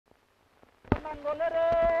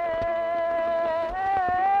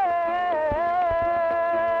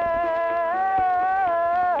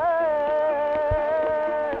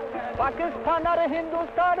Pakistan ar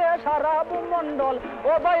Hindustan e sara bhumondol,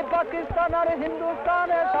 o bhai Pakistan ar Hindustan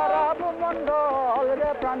e sara bhumondol,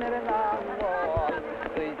 re praner naam bol,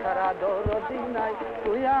 tui sara dorodi nai,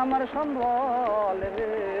 tui amar sambol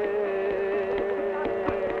re.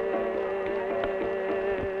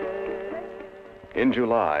 In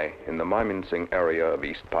July, in the Mymensingh area of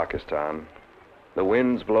East Pakistan, the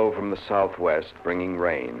winds blow from the southwest, bringing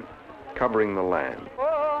rain, covering the land,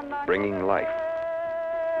 bringing life.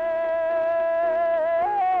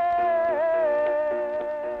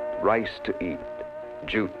 Rice to eat,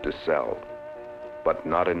 jute to sell, but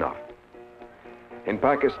not enough. In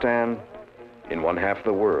Pakistan, in one half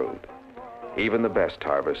the world, even the best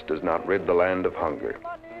harvest does not rid the land of hunger.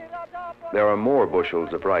 There are more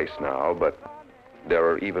bushels of rice now, but there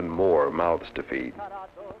are even more mouths to feed.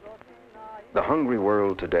 The hungry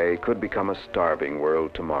world today could become a starving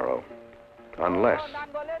world tomorrow, unless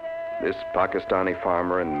this Pakistani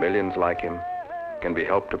farmer and millions like him can be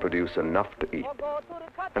helped to produce enough to eat,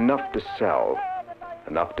 enough to sell,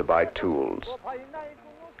 enough to buy tools,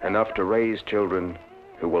 enough to raise children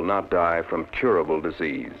who will not die from curable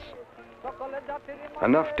disease,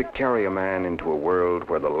 enough to carry a man into a world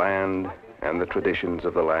where the land and the traditions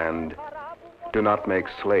of the land do not make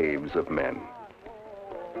slaves of men.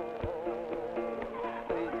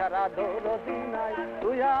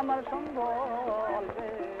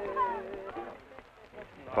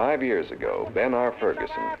 5 years ago, Ben R.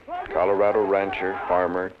 Ferguson, Colorado rancher,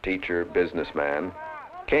 farmer, teacher, businessman,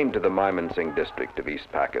 came to the Mymensingh district of East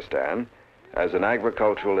Pakistan as an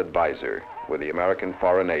agricultural advisor with the American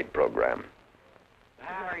Foreign Aid Program.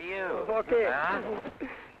 How are you? Okay. Huh?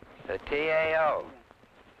 The TAO.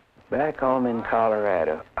 Back home in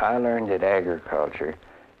Colorado, I learned that agriculture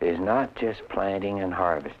is not just planting and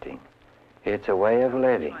harvesting. It's a way of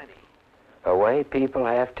living, a way people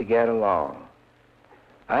have to get along.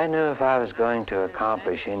 I knew if I was going to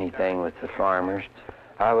accomplish anything with the farmers,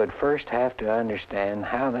 I would first have to understand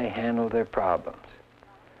how they handled their problems.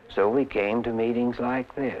 So we came to meetings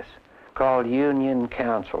like this, called Union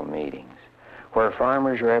Council meetings, where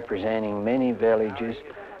farmers representing many villages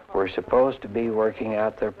were supposed to be working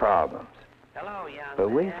out their problems.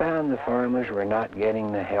 But we found the farmers were not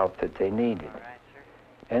getting the help that they needed,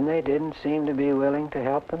 and they didn't seem to be willing to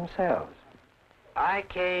help themselves. I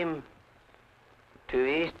came to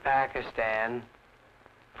East Pakistan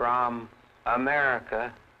from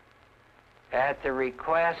America at the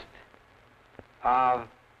request of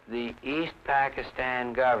the East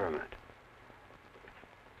Pakistan government.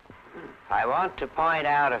 I want to point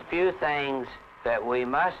out a few things that we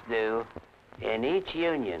must do in each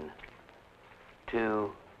union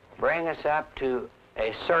to bring us up to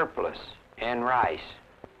a surplus in rice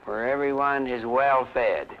where everyone is well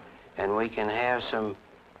fed and we can have some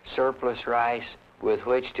surplus rice with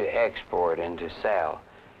which to export and to sell.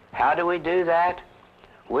 How do we do that?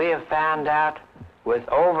 We have found out with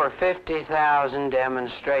over 50,000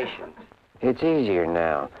 demonstrations. It's easier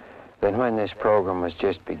now than when this program was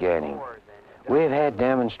just beginning. We've had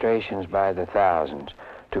demonstrations by the thousands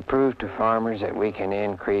to prove to farmers that we can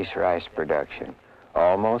increase rice production,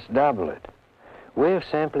 almost double it. We've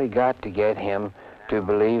simply got to get him to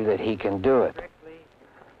believe that he can do it.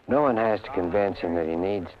 No one has to convince him that he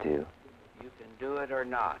needs to. You can do it or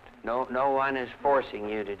not. No one is forcing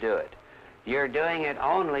you to do it. You're doing it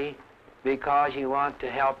only because you want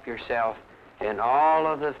to help yourself in all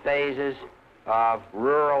of the phases of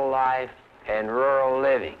rural life and rural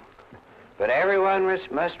living. But everyone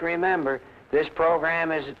must remember, this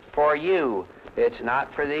program is for you. It's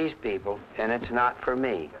not for these people, and it's not for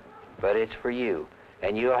me, but it's for you.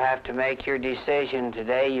 And you'll have to make your decision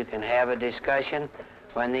today. You can have a discussion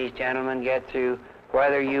when these gentlemen get through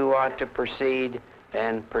whether you want to proceed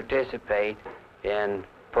and participate in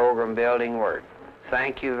program building work.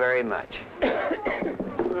 Thank you very much.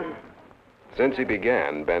 Since he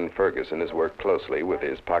began, Ben Ferguson has worked closely with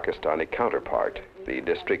his Pakistani counterpart, the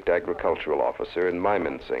district agricultural officer in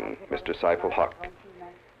Mymensingh, Mr. Saiful Haq.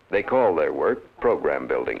 They call their work program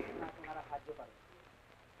building.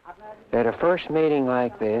 At a first meeting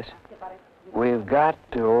like this, we've got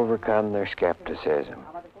to overcome their skepticism.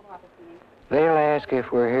 They'll ask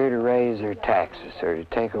if we're here to raise their taxes or to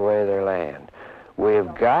take away their land.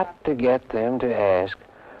 We've got to get them to ask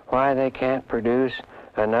why they can't produce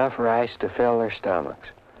enough rice to fill their stomachs,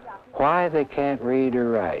 why they can't read or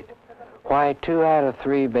write, why 2 out of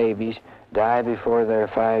 3 babies die before they're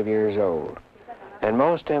 5 years old. And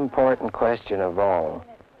most important question of all,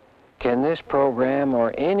 can this program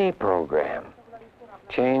or any program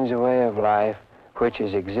change a way of life which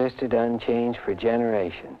has existed unchanged for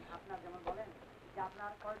generations.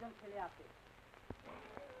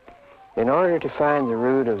 In order to find the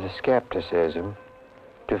root of the skepticism,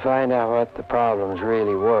 to find out what the problems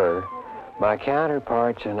really were, my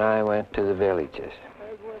counterparts and I went to the villages.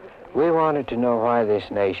 We wanted to know why this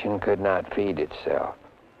nation could not feed itself,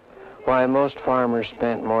 why most farmers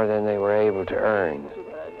spent more than they were able to earn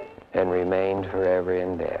and remained forever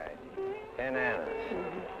in debt. 10 annas.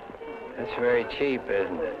 That's very cheap,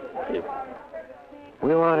 isn't it?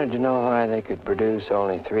 We wanted to know why they could produce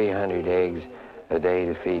only 300 eggs a day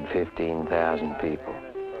to feed 15,000 people.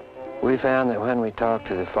 We found that when we talked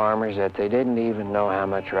to the farmers that they didn't even know how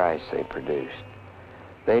much rice they produced.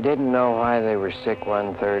 They didn't know why they were sick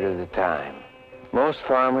 1/3 of the time. Most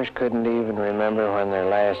farmers couldn't even remember when their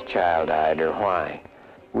last child died or why.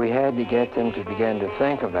 We had to get them to begin to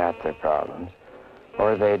think about their problems,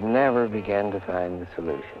 or they'd never begin to find the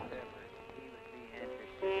solutions.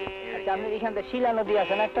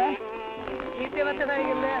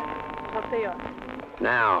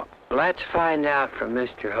 Now, let's find out from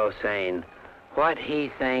Mr. Hossein what he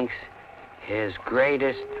thinks his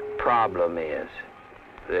greatest problem is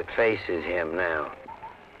that faces him now.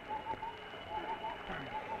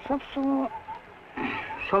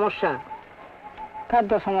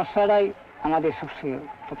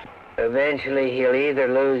 Eventually, he'll either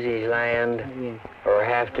lose his land or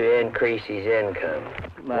have to increase his income.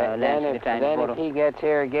 Then if he gets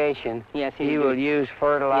irrigation, he will use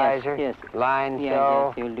fertilizer, line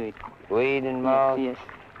sow, he will do it. weed and mulch, Yes.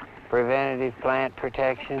 preventative plant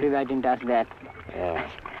protection. Preventing does that. Yeah.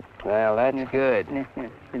 Well, that's good.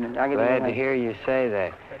 Glad to hear you say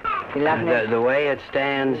that. The way it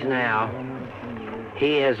stands now,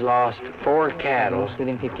 he has lost 4 cattle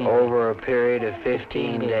within 15 over a period of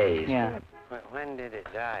 15 days. Yeah. When did it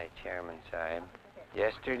die, Chairman Sahib?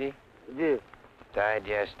 Yesterday? Died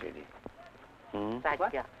yesterday.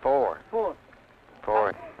 4.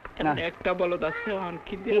 No.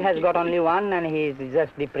 He has got only one and he is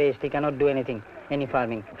just depressed. He cannot do anything, any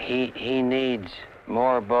farming. He needs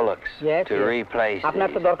more bullocks to replace these.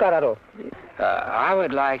 I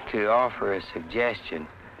would like to offer a suggestion.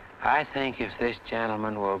 I think if this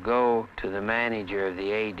gentleman will go to the manager of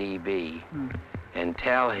the ADB and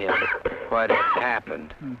tell him what has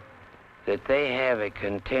happened, that they have a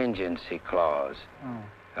contingency clause.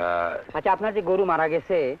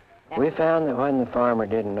 We found that when the farmer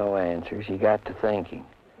didn't know answers, he got to thinking.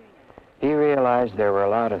 He realized there were a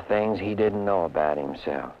lot of things he didn't know about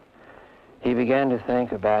himself. He began to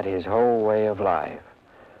think about his whole way of life,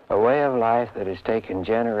 a way of life that has taken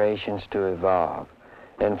generations to evolve.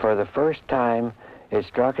 And for the first time, it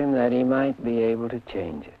struck him that he might be able to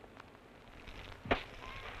change it.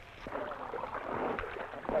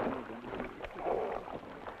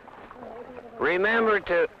 Remember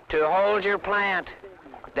to hold your plant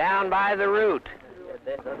down by the root.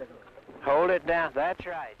 Hold it down, that's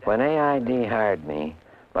right. When AID hired me,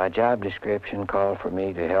 my job description called for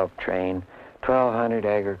me to help train 1,200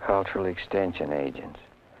 agricultural extension agents.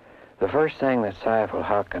 The first thing that Saiful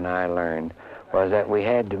Haq and I learned was that we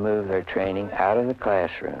had to move their training out of the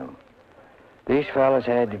classroom. These fellows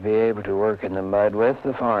had to be able to work in the mud with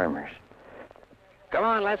the farmers. Come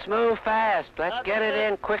on, let's move fast. Let's get it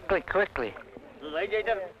in quickly.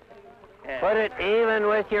 Put it even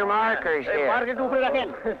with your markers here.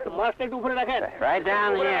 Right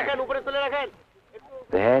down here.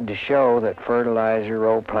 They had to show that fertilizer,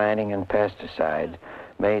 row planting, and pesticides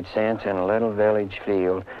made sense in a little village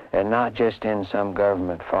field and not just in some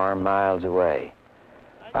government farm miles away.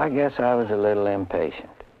 I guess I was a little impatient.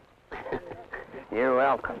 You're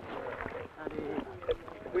welcome.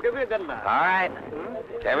 All right.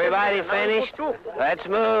 Everybody finished? Let's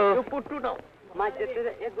move.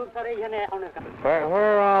 Where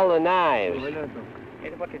are all the knives?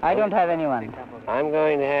 I don't have anyone. I'm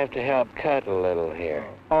going to have to help cut a little here.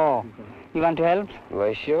 Oh, you want to help?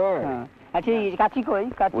 Well, sure.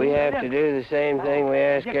 We have to do the same thing we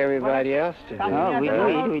ask everybody else to do. No,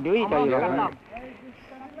 we do it.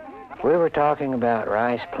 We were talking about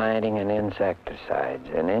rice planting and insecticides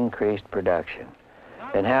and increased production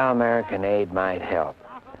and how American aid might help.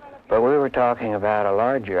 But we were talking about a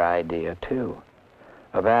larger idea, too,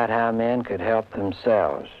 about how men could help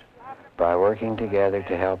themselves by working together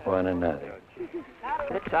to help one another.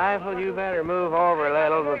 Saiful, you better move over a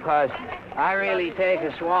little because I really take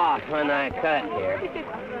a swath when I cut here.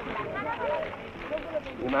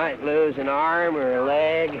 You might lose an arm or a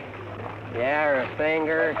leg, or a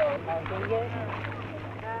finger.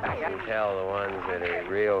 You can tell the ones that are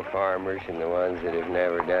real farmers and the ones that have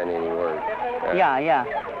never done any work. Yeah.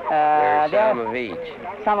 There's There some are of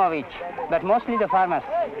each. some of each, but mostly the farmers.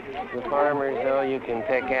 The farmers, though, you can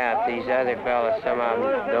pick out. These other fellas, some of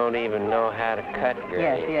them don't even know how to cut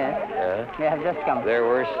grain. Yes. They have just come. They're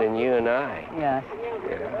worse than you and I. Yes.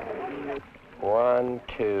 Yeah. 1,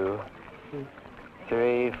 2,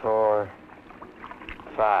 3, 4,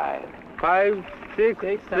 5. 5, 6,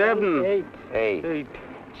 7, 8.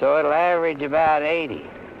 So it'll average about 80.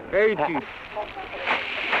 80.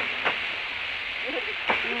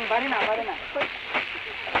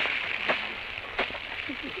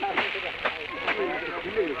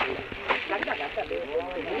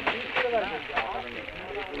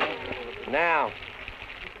 Now,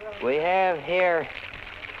 we have here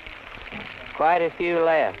quite a few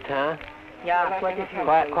left, huh? Yeah, quite a few.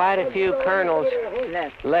 Quite a few kernels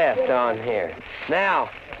left on here. Now,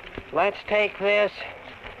 let's take this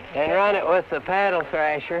and run it with the paddle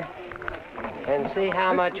thrasher and see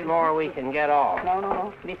how much more we can get off.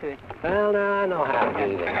 No, this way. Well, now I know how to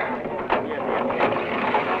do that.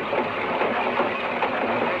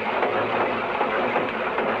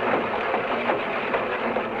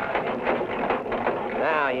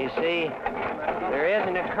 Now, you see, there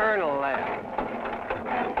isn't a kernel left.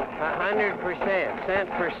 100%, cent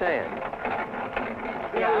percent.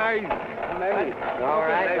 All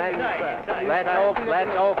right,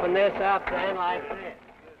 let's open this up then like this.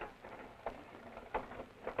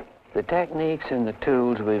 The techniques and the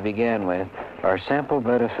tools we began with are simple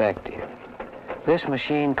but effective. This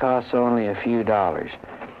machine costs only a few dollars,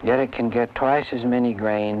 yet it can get twice as many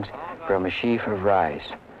grains from a sheaf of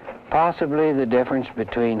rice, possibly the difference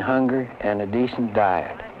between hunger and a decent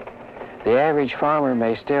diet. The average farmer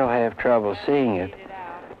may still have trouble seeing it,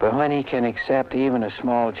 but when he can accept even a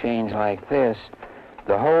small change like this,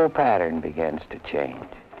 the whole pattern begins to change.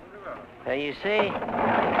 Now you see,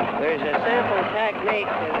 there's a simple technique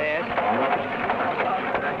to this.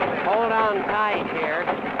 Hold on tight here.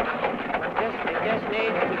 It just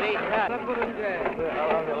needs to be touched.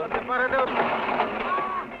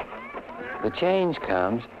 The change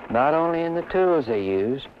comes not only in the tools they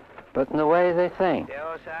use, but in the way they think,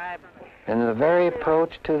 and the very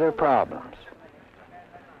approach to their problems.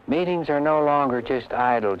 Meetings are no longer just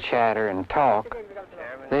idle chatter and talk.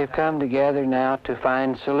 They've come together now to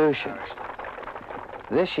find solutions.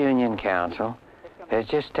 This Union Council has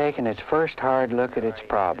just taken its first hard look at its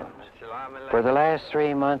problems. For the last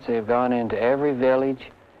 3 months, they've gone into every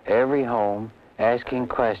village, every home, asking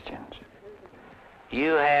questions.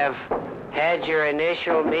 You have had your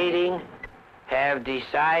initial meeting, have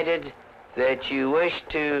decided that you wish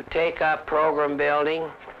to take up program building,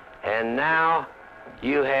 and now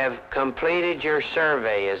you have completed your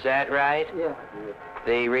survey, is that right? Yeah.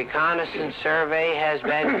 The reconnaissance survey has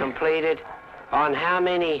been completed on how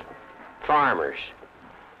many farmers?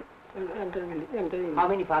 How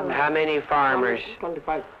many farmers? How many farmers?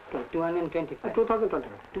 25. 225.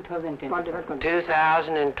 2025.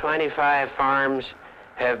 2,025 farms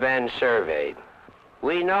have been surveyed.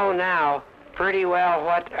 We know now pretty well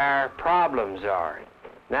what our problems are.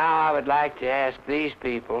 Now I would like to ask these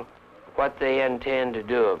people what they intend to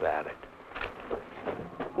do about it.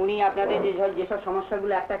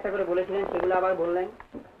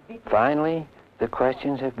 Finally, the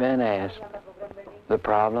questions have been asked. The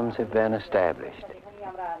problems have been established.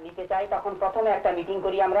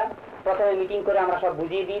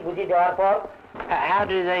 How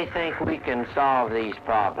do they think we can solve these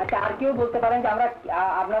problems?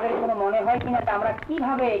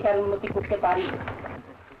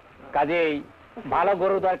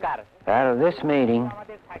 Out of this meeting,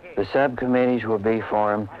 the subcommittees will be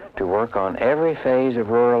formed to work on every phase of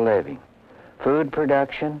rural living: food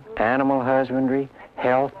production, animal husbandry,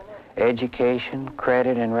 health, education,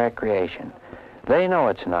 credit, and recreation. They know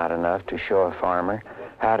it's not enough to show a farmer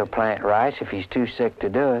how to plant rice if he's too sick to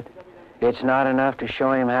do it. It's not enough to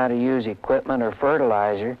show him how to use equipment or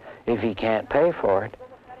fertilizer if he can't pay for it.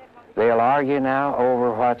 They'll argue now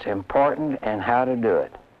over what's important and how to do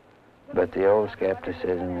it. But the old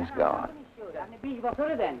skepticism is gone.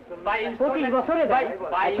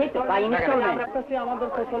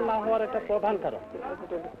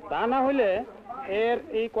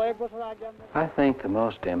 I think the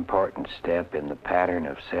most important step in the pattern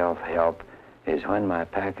of self-help is when my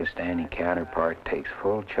Pakistani counterpart takes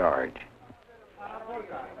full charge.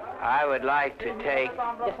 I would like to take...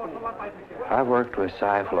 I've worked with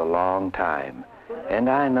Seifel a long time, and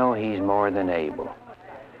I know he's more than able.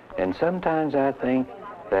 And sometimes I think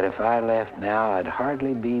that if I left now, I'd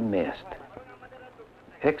hardly be missed.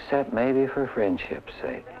 except maybe for friendship's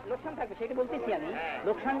sake.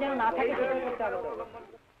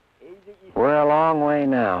 We're a long way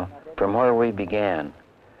now from where we began,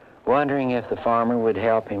 wondering if the farmer would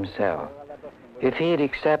help himself, if he'd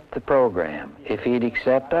accept the program, if he'd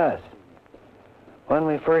accept us. When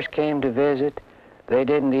we first came to visit, they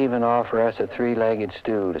didn't even offer us a three-legged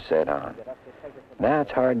stool to sit on. Now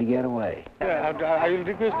it's hard to get away. I will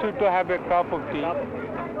request you to have a cup of tea.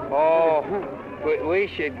 Oh, we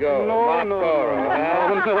should go. No.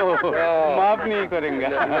 Maaf nahi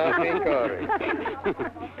karenge.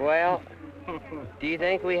 Well, do you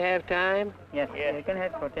think we have time? Yes, you can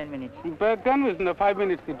have for 10 minutes. But 10 minutes, no, 5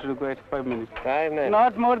 minutes it requires, 5 minutes. 5 minutes.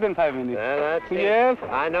 Not more than 5 minutes. Well, that's it. Yes.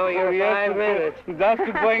 I know you're Yes, 5 minutes.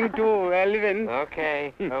 Just going to 11.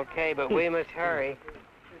 Okay, but we must hurry.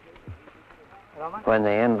 When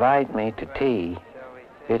they invite me to tea,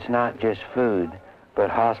 it's not just food, but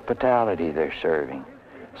hospitality they're serving.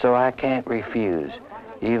 So I can't refuse,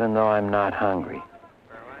 even though I'm not hungry.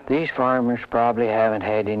 These farmers probably haven't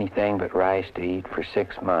had anything but rice to eat for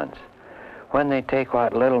 6 months. When they take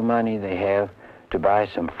what little money they have to buy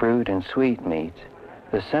some fruit and sweetmeats,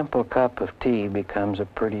 the simple cup of tea becomes a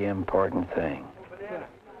pretty important thing.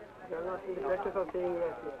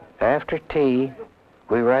 After tea,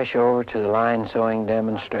 we rush over to the line sewing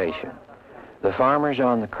demonstration. The farmers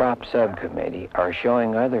on the crop subcommittee are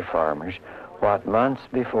showing other farmers what months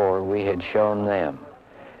before we had shown them.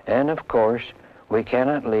 And of course, we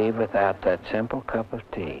cannot leave without that simple cup of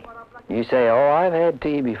tea. You say, oh, I've had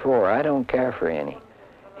tea before, I don't care for any.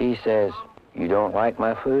 He says, you don't like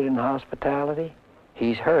my food and hospitality?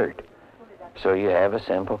 He's hurt. So you have a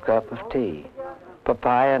simple cup of tea.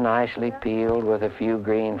 Papaya nicely peeled with a few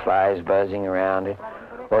green flies buzzing around it,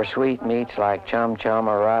 or sweetmeats like chum chum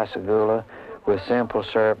or rasgulla with simple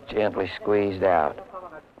syrup gently squeezed out.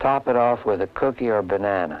 Top it off with a cookie or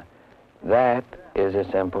banana. That is a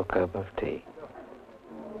simple cup of tea.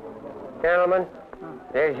 Gentlemen,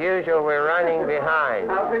 as usual, we're running behind.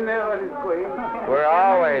 Half an hour is going. We're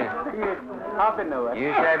always. Half an hour.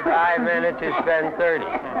 You said 5 minutes, you spend 30.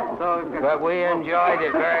 But we enjoyed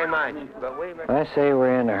it very much. I say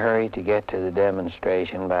we're in a hurry to get to the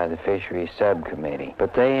demonstration by the fisheries subcommittee,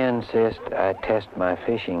 but they insist I test my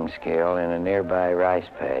fishing skill in a nearby rice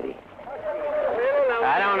paddy.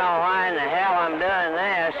 I don't know why in the hell I'm doing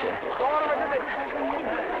this.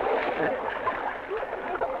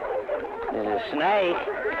 There's a snake.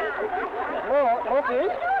 No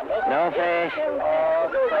fish? No fish.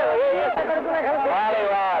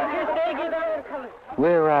 We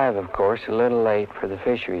arrive, of course, a little late for the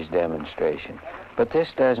fisheries demonstration, but this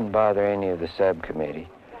doesn't bother any of the subcommittee.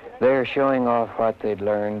 They're showing off what they'd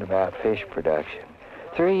learned about fish production.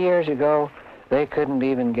 3 years ago, they couldn't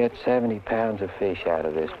even get 70 pounds of fish out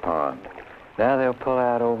of this pond. Now they'll pull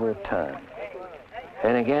out over a ton.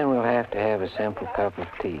 And again, we'll have to have a simple cup of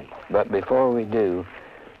tea. But before we do,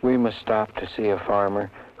 we must stop to see a farmer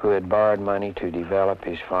who had borrowed money to develop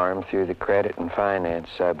his farm through the Credit and Finance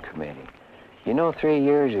Subcommittee. You know, 3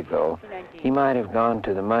 years ago, he might have gone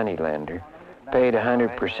to the money lender, paid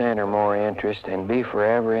 100% or more interest, and be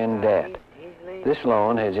forever in debt. This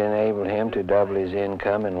loan has enabled him to double his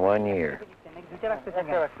income in 1 year.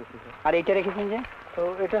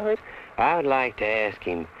 I would like to ask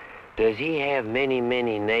him, does he have many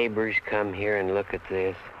neighbors come here and look at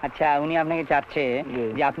this? আচ্ছা উনি আপনাকে চাচ্ছে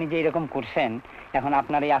যে আপনি যে এরকম করছেন এখন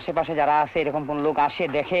আপনার এই আশেপাশে যারা আছে এরকম কোন লোক আসে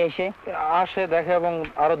দেখে এসে আসে দেখে এবং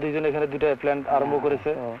আরো দুইজন এখানে দুটো প্ল্যান্ট আরম্ভ করেছে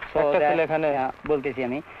একটা ছেলে এখানে বলতেছি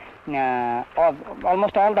আমি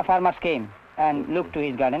almost all the farmers came and looked to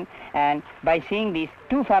his garden, and by seeing this,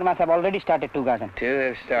 2 farmers have already started 2 gardens. 2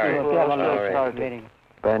 have started. Very good.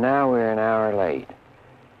 By now, we're an hour late.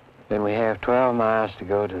 Then we have 12 miles to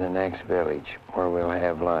go to the next village, where we'll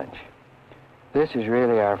have lunch. This is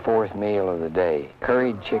really our 4th meal of the day.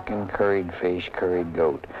 Curried chicken, curried fish, curried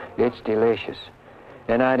goat. It's delicious.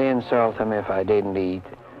 And I'd insult them if I didn't eat,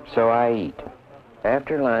 so I eat.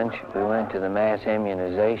 After lunch, we went to the mass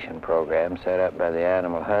immunization program set up by the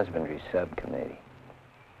Animal Husbandry Subcommittee.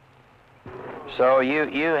 So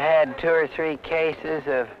you had 2 or 3 cases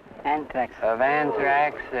of anthrax,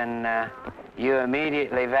 and you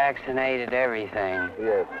immediately vaccinated everything.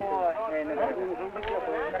 Yes.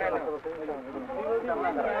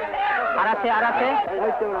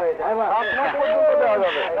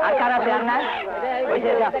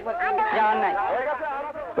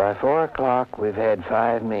 By 4 o'clock, we've had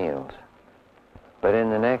 5 meals. But in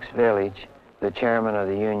the next village, the chairman of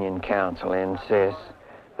the Union Council insists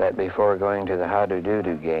that before going to the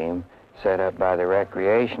Hadu-Dudu game, set up by the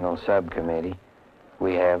Recreational Subcommittee,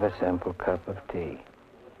 we have a simple cup of tea.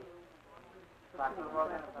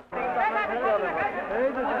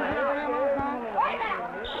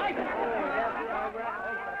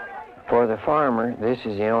 For the farmer, this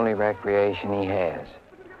is the only recreation he has.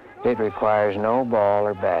 It requires no ball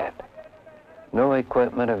or bat, no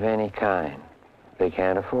equipment of any kind. They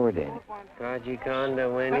can't afford any. Kajikonda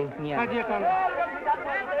winning? Yeah.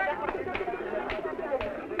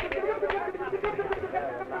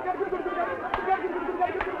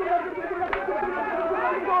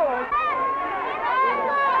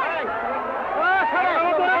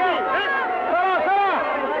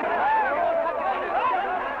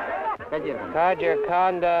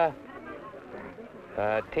 Kajikonda,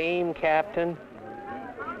 team captain,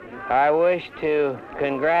 I wish to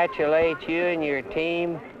congratulate you and your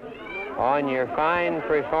team on your fine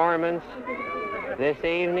performance this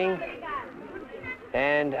evening,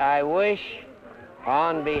 and I wish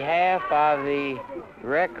on behalf of the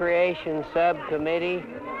Recreation Subcommittee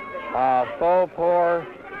of Full-Pour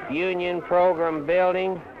Union Program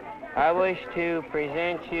Building, I wish to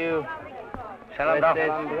present you with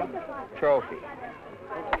this trophy.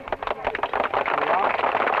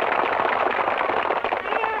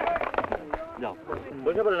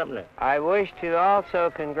 I wish to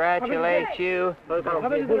also congratulate you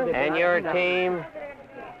and your team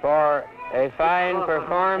for a fine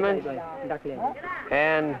performance,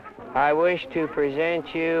 and I wish to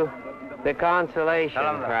present you the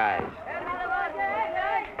consolation prize.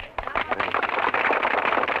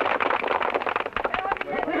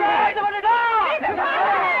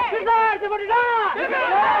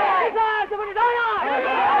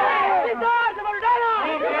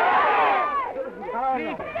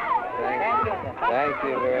 Thank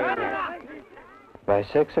you very much. By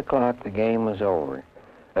 6 o'clock, the game was over.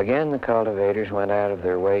 Again, the cultivators went out of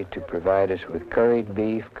their way to provide us with curried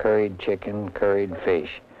beef, curried chicken, curried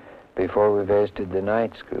fish before we visited the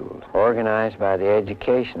night schools, organized by the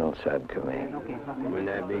Educational Subcommittee. Wouldn't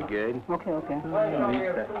that be good? Okay.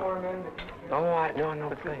 Oh,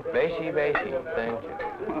 no, Basie, thank you.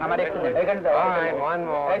 All right, one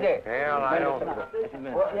more. Hell, I don't...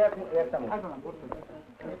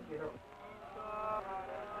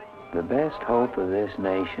 The best hope of this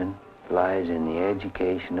nation lies in the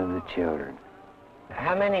education of the children.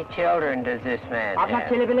 How many children does this man have?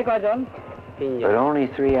 But only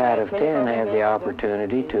 3 out of 10 have the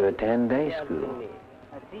opportunity to attend day school.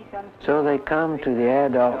 So they come to the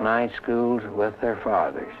adult night schools with their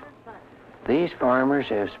fathers. These farmers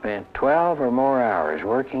have spent 12 or more hours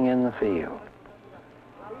working in the field.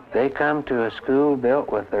 They come to a school built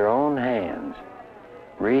with their own hands,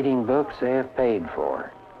 reading books they have paid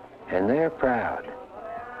for, and they're proud.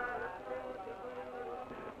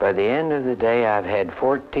 By the end of the day, I've had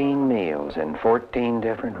 14 meals in 14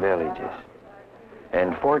 different villages,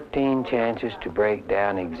 and 14 chances to break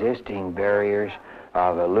down existing barriers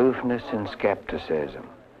of aloofness and skepticism.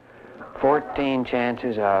 14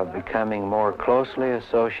 chances of becoming more closely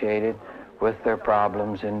associated with their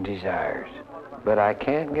problems and desires. But I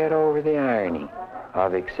can't get over the irony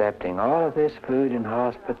of accepting all of this food and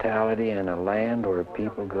hospitality in a land where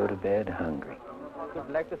people go to bed hungry. I'd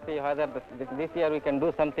like to see whether this year we can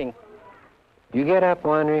do something. You get up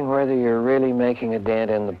wondering whether you're really making a dent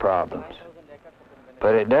in the problems.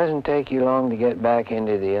 But it doesn't take you long to get back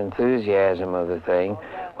into the enthusiasm of the thing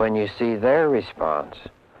when you see their response,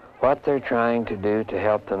 what they're trying to do to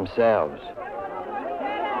help themselves.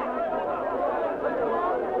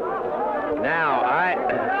 Now,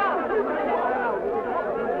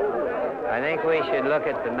 I think we should look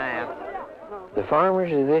at the map. The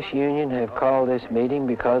farmers of this union have called this meeting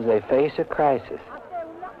because they face a crisis.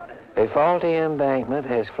 A faulty embankment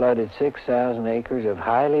has flooded 6,000 acres of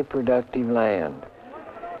highly productive land.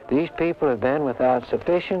 These people have been without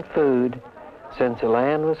sufficient food since the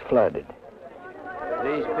land was flooded.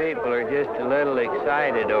 These people are just a little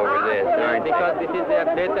excited over this, aren't they? Because this is their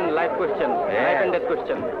death and life question, life and death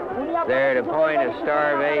question. They're at a point of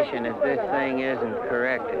starvation if this thing isn't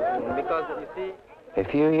corrected. Because you see, A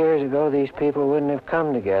few years ago, these people wouldn't have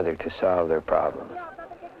come together to solve their problems.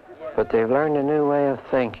 But they've learned a new way of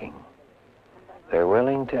thinking. They're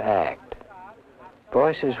willing to act.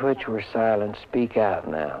 Voices which were silent speak out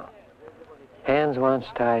now. Hands once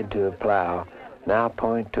tied to a plow now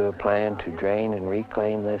point to a plan to drain and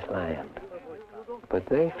reclaim this land. But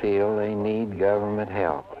they feel they need government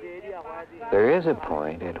help. There is a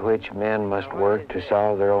point at which men must work to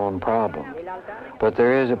solve their own problems. But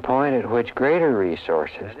there is a point at which greater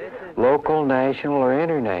resources, local, national, or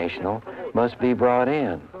international, must be brought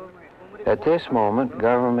in. At this moment,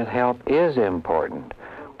 government help is important,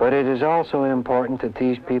 but it is also important that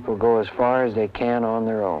these people go as far as they can on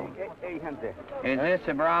their own. এইখানতে Is this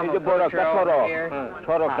the এই যে বড় Brahmaputra একটা over here?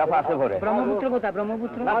 সড়কটা পাশে পড়ে ব্রহ্মপুত্র কোথায়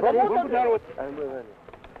Brahmaputra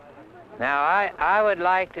Now, I would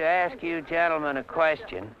like to ask you gentlemen a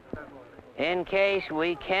question. In case we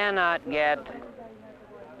cannot get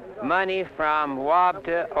money from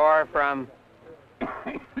WABTA or from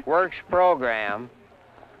Works Program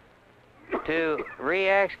to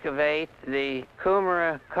re-excavate the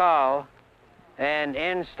Coomera Col and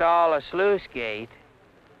install a sluice gate,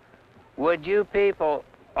 would you people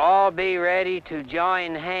all be ready to join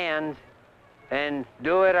hands and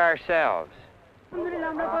do it ourselves?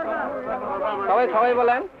 সবাই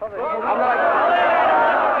বলেন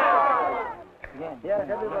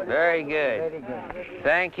Very good.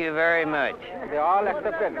 Thank you very much. they all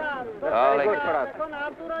accepted All very good for us.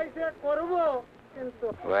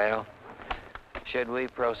 Well, should we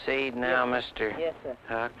proceed now, Mr. Yes, sir.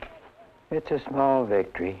 Huck? It's a small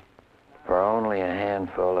victory for only a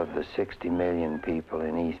handful of the 60 million people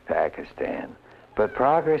in East Pakistan, but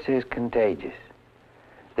progress is contagious.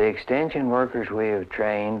 The extension workers we have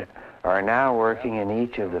trained are now working in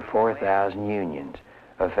each of the 4,000 unions,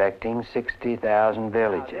 affecting 60,000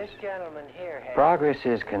 villages. Progress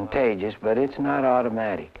is contagious, but it's not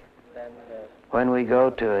automatic. When we go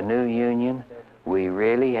to a new union, we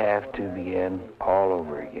really have to begin all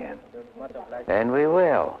over again. And we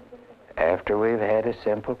will, after we've had a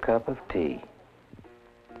simple cup of tea.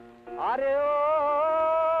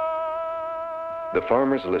 The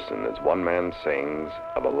farmers listen as one man sings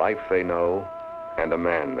of a life they know and a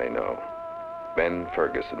man they know, Ben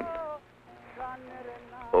Ferguson.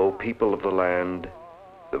 O people of the land,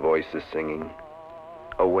 the voice is singing,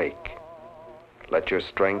 awake. Let your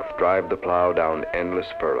strength drive the plow down endless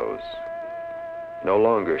furrows. No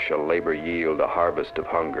longer shall labor yield a harvest of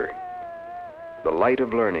hunger. The light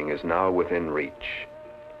of learning is now within reach.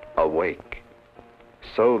 Awake.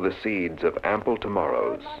 Sow the seeds of ample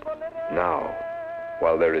tomorrows, now,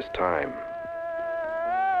 while there is time.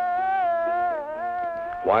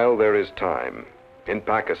 While there is time, in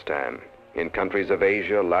Pakistan, in countries of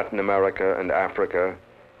Asia, Latin America, and Africa,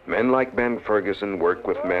 men like Ben Ferguson work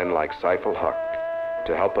with men like Saiful Haq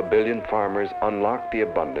to help 1 billion farmers unlock the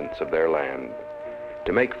abundance of their land,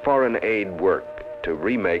 to make foreign aid work to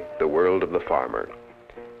remake the world of the farmer.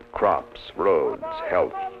 Crops, roads,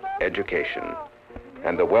 health, education,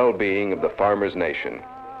 and the well-being of the farmer's nation.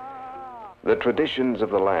 The traditions of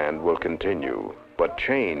the land will continue, but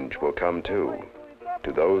change will come too,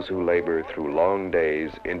 to those who labor through long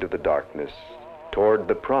days into the darkness toward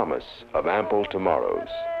the promise of ample tomorrows.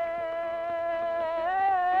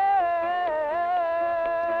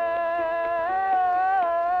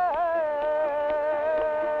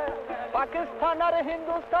 Pakistan আর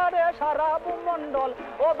হিন্দুস্তানে সারা ভূমণ্ডল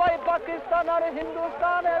ও ভাই পাকিস্তান আর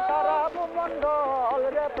হিন্দুস্তানে সারা ভূমণ্ডল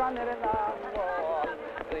রে প্রাণের নাম বল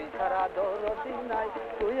তুই ছাড়া দৌড়তি নাই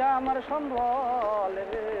তুই আমার সম্বল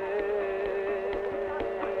রে